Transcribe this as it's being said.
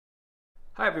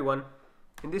Hi everyone.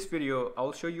 In this video,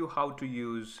 I'll show you how to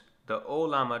use the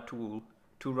Olamma tool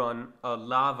to run a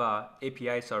LLaVA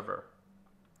API server.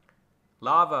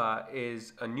 LLaVA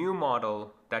is a new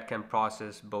model that can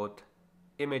process both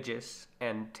images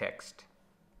and text.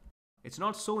 It's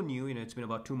not so new, it's been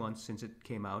about 2 months since it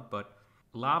came out, but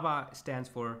LLaVA stands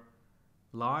for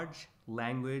Large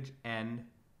Language and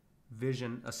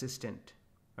Vision Assistant,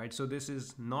 right? So this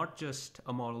is not just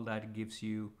a model that gives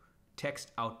you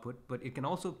text output, but it can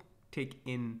also take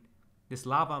in, this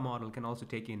LLaVA model can also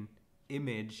take in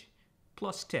image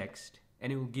plus text,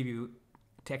 and it will give you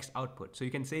text output. So you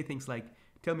can say things like,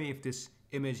 tell me if this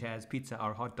image has pizza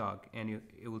or hot dog, and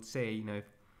it will say, if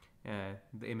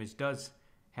the image does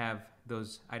have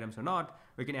those items or not.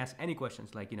 Or you can ask any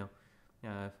questions like,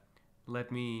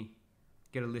 let me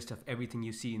get a list of everything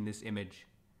you see in this image.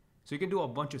 So you can do a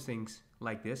bunch of things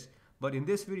like this. But in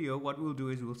this video, what we'll do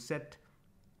is we'll set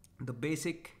the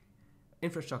basic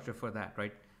infrastructure for that,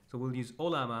 right? So we'll use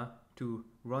Olamma to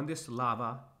run this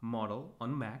LLaVA model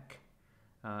on Mac.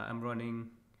 I'm running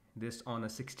this on a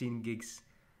 16 gigs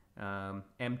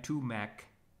M2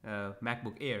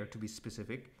 MacBook Air to be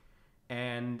specific.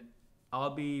 And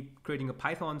I'll be creating a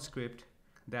Python script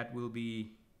that will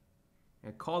be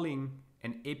calling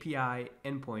an API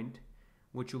endpoint,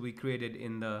 which will be created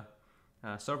in the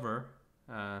server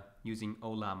using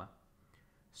Olamma.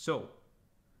 So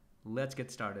let's get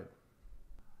started.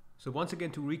 So once again,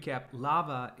 to recap,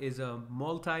 LLaVA is a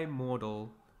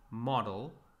multi-modal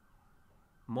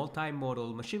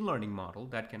machine learning model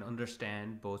that can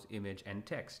understand both image and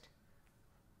text.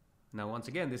 Now, once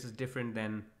again, this is different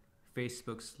than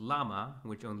Facebook's Llama,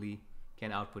 which only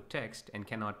can output text and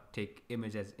cannot take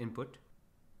image as input.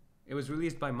 It was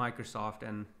released by Microsoft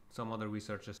and some other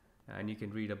researchers, and you can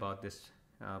read about this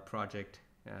project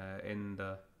in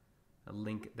the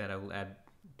link that I will add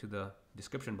to the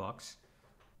description box.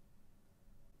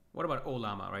 What about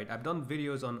Olamma, right? I've done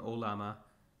videos on Olamma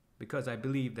because I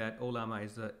believe that Olamma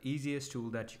is the easiest tool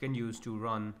that you can use to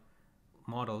run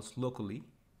models locally.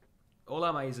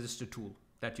 Olamma is just a tool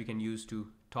that you can use to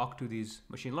talk to these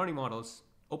machine learning models,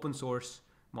 open source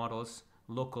models,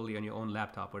 locally on your own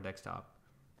laptop or desktop.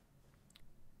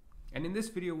 And in this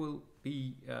video, we'll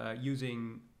be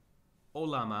using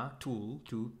Olamma tool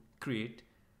to create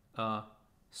a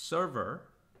server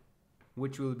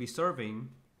which will be serving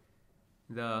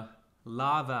the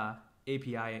LLaVA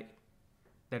API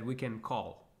that we can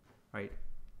call, right?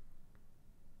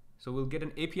 So we'll get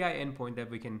an API endpoint that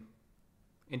we can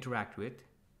interact with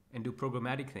and do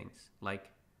programmatic things like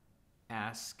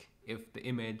ask if the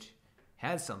image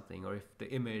has something or if the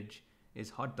image is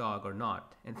hot dog or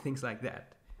not, and things like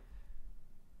that.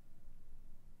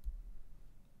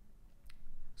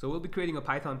 So we'll be creating a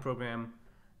Python program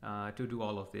to do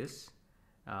all of this.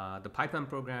 The Python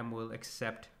program will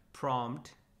accept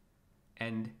prompt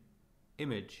and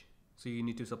image. So you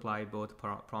need to supply both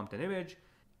prompt and image.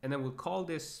 And then we'll call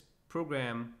this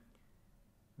program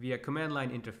via command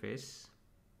line interface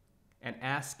and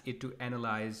ask it to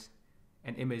analyze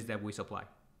an image that we supply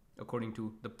according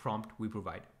to the prompt we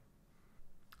provide.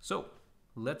 So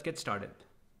let's get started.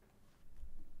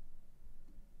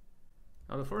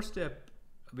 Now the first step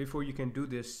before you can do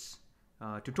this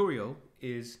tutorial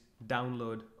is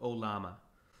download Olamma.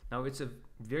 Now it's a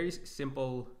very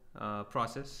simple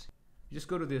process. You just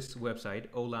go to this website,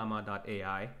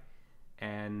 olamma.ai,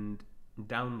 and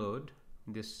download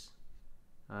this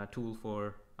tool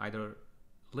for either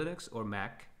Linux or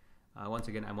Mac. Once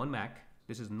again, I'm on Mac.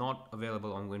 This is not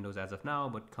available on Windows as of now,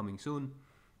 but coming soon.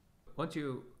 Once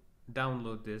you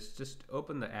download this, just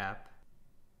open the app.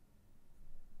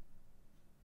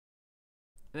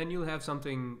 And then you'll have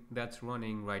something that's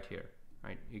running right here,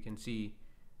 right? You can see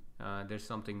there's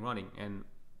something running, and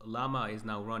Llama is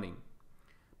now running.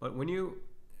 But when you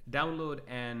download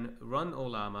and run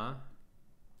Olamma,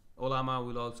 Olamma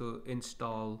will also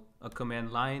install a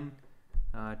command line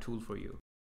tool for you.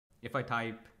 If I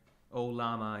type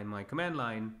Olamma in my command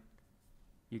line,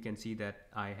 you can see that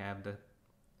I have the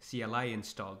CLI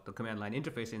installed, the command line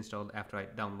interface installed after I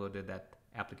downloaded that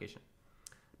application.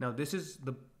 Now this is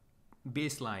the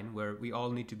baseline where we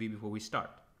all need to be before we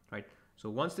start, right? So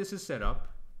once this is set up,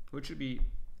 which should be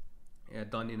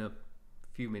done in a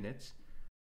few minutes.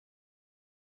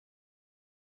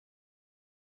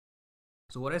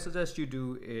 So what I suggest you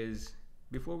do is,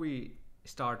 before we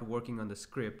start working on the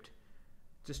script,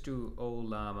 just do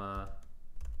Olamma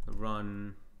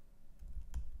run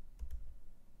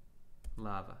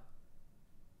LLaVA,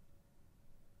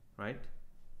 right?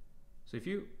 So if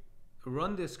you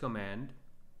run this command,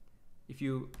 if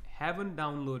you haven't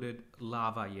downloaded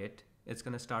LLaVA yet, it's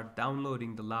going to start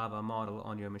downloading the LLaVA model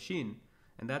on your machine.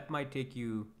 and that might take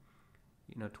you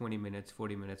 20 minutes,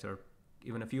 40 minutes, or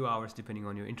even a few hours depending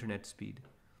on your internet speed,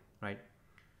 right?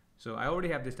 So I already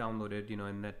have this downloaded,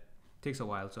 and that takes a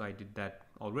while, so I did that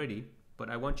already, but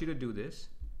I want you to do this.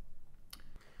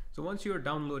 So once you're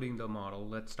downloading the model,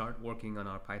 let's start working on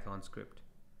our Python script.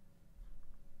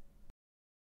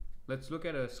 Let's look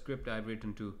at a script I've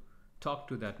written to talk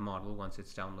to that model once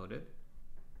it's downloaded.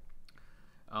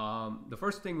 The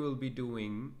first thing we'll be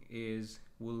doing is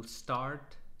we'll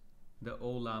start the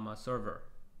Olamma server.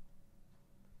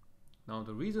 Now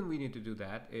the reason we need to do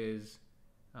that is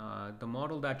the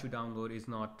model that you download is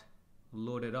not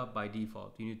loaded up by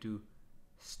default. You need to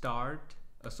start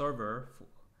a server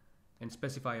and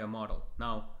specify a model.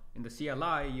 Now in the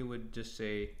CLI you would just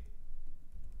say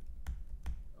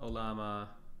Olamma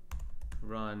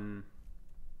run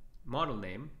model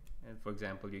name, and for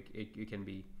example you can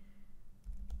be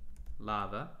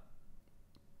LLaVA,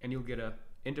 and you'll get a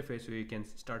interface where you can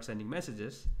start sending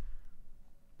messages.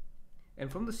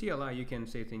 And from the CLI you can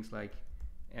say things like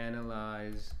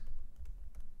analyze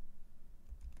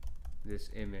this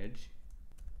image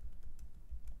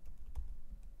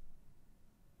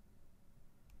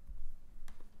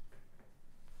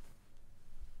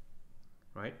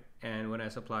right, and when I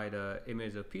supply the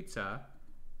image of pizza,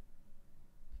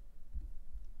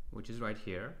 which is right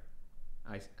here,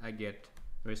 I get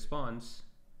a response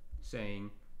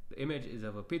saying the image is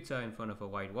of a pizza in front of a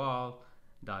white wall,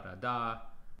 da da da.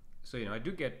 So I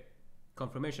do get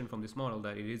confirmation from this model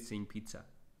that it is seeing pizza.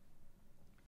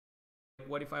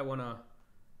 What if I want to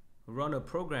run a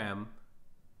program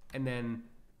and then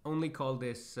only call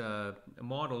this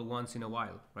model once in a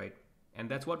while, right? And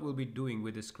that's what we'll be doing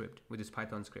with this script, with this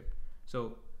Python script.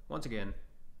 So once again,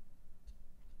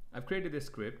 I've created this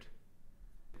script.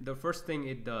 The first thing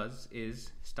it does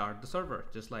is start the server,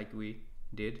 just like we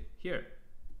did here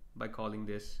by calling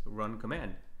this run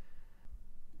command,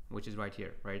 which is right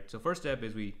here, right? So first step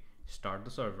is we start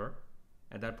the server.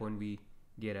 At that point we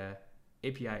get a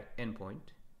API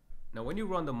endpoint. Now when you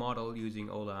run the model using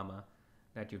Olamma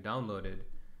that you've downloaded,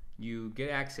 you get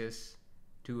access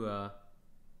to a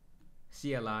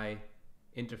CLI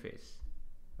interface,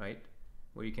 right,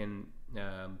 where you can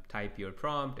type your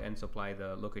prompt and supply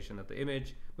the location of the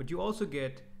image, but you also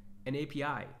get an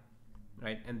API,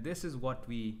 right? And this is what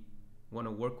we want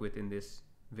to work with in this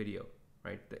video,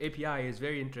 right? The API is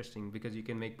very interesting because you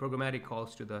can make programmatic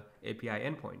calls to the API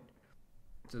endpoint.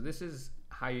 So this is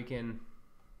how you can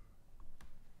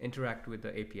interact with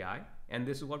the API, and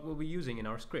this is what we'll be using in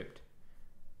our script.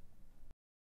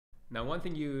 Now one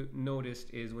thing you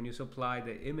noticed is when you supply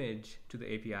the image to the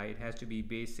API, it has to be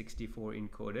base 64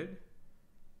 encoded.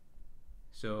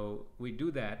 So we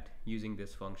do that using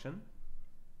this function,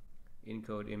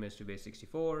 encode image to base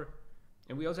 64.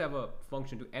 And we also have a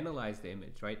function to analyze the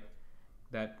image, right?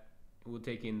 That will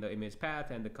take in the image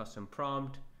path and the custom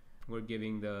prompt. We're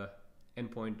giving the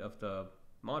endpoint of the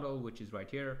model, which is right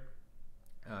here,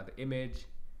 the image,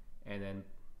 and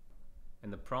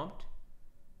the prompt.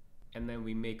 And then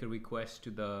we make a request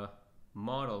to the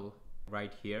model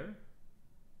right here,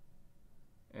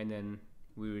 and then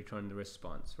we return the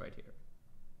response right here.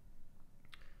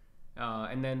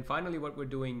 And then finally what we're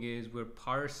doing is we're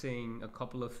parsing a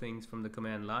couple of things from the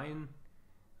command line,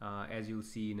 as you'll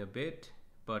see in a bit.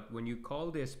 But when you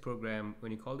call this program,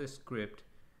 when you call this script,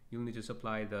 you'll need to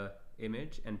supply the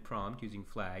image and prompt using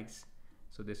flags.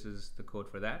 So this is the code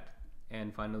for that.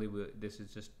 And finally this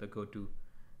is just the code to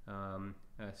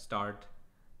start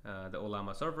the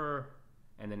Olamma server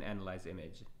and then analyze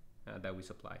image that we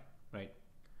supply, right?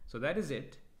 So that is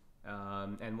it.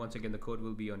 And once again, the code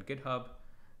will be on GitHub.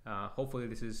 Hopefully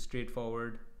this is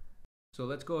straightforward. So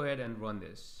let's go ahead and run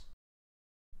this.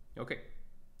 Okay.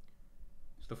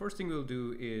 So the first thing we'll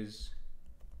do is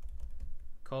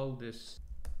call this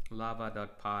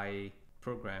lava.py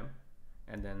program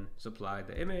and then supply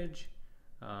the image,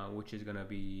 which is gonna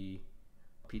be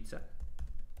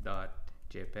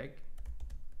pizza.jpg,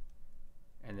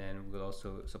 and then we'll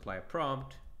also supply a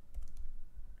prompt.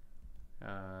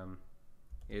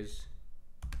 Is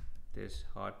this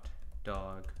hot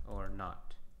dog or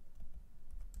not?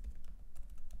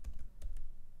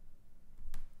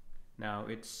 Now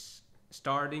it's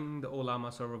starting the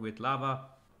Olamma server with LLaVA.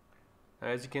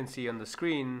 As you can see on the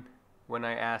screen, when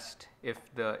I asked if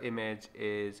the image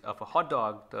is of a hot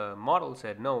dog, the model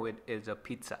said no, it is a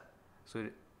pizza. So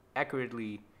it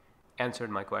accurately answered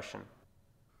my question.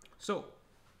 So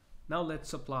now let's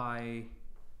supply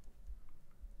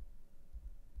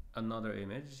another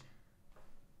image,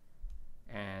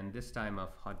 and this time of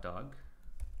hot dog,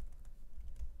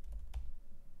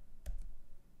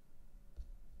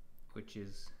 which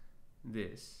is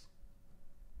this.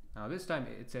 Now this time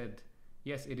it said,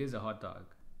 yes, it is a hot dog,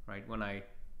 right? When I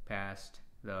passed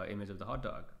the image of the hot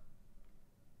dog.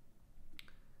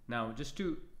 Now, just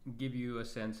to give you a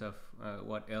sense of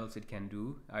what else it can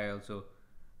do, I also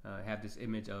have this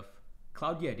image of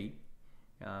Cloud Yeti,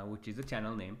 which is the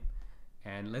channel name.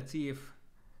 And let's see if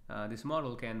this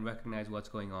model can recognize what's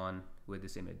going on with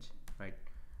this image, right?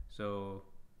 So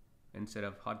instead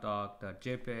of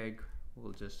hotdog.jpg,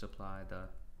 we'll just apply the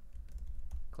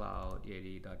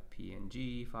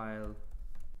cloudyeti.png file.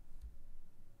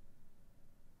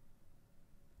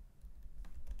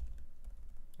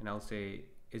 And I'll say,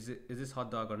 is this hot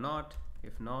dog or not?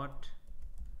 If not,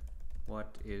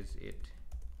 what is it?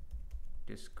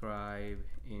 Describe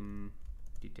in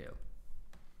detail.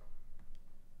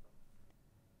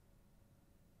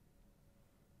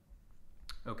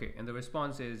 Okay, and the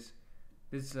response is,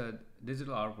 this is a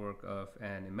digital artwork of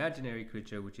an imaginary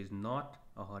creature which is not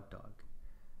a hot dog,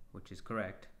 which is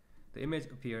correct. The image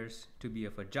appears to be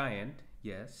of a giant,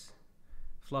 yes,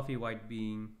 fluffy white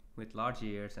being with large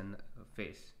ears and a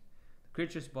face. The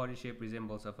creature's body shape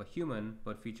resembles of a human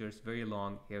but features very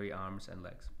long hairy arms and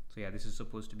legs. So yeah, this is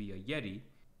supposed to be a Yeti.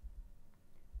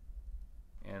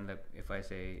 And if I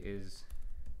say, is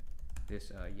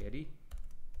this a Yeti?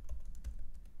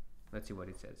 Let's see what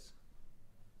it says.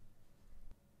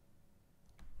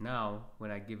 Now,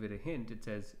 when I give it a hint, it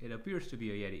says it appears to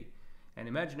be a Yeti, an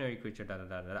imaginary creature, da da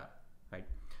da da da, right?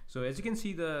 So as you can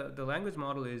see, the language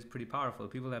model is pretty powerful.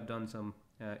 People have done some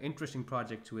interesting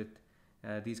projects with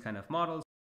these kind of models.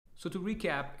 So to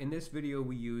recap, in this video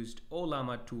we used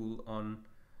Olamma tool on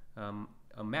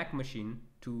a Mac machine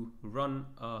to run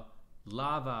a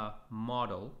LLaVA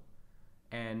model,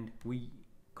 and we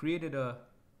created a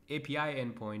API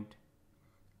endpoint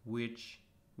which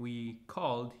we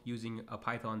called using a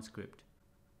Python script.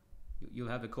 You'll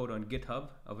have the code on GitHub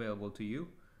available to you.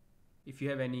 If you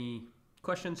have any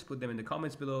questions, put them in the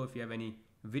comments below. If you have any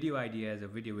video ideas or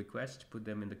video requests, put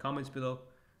them in the comments below.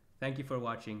 Thank you for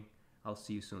watching. I'll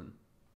see you soon.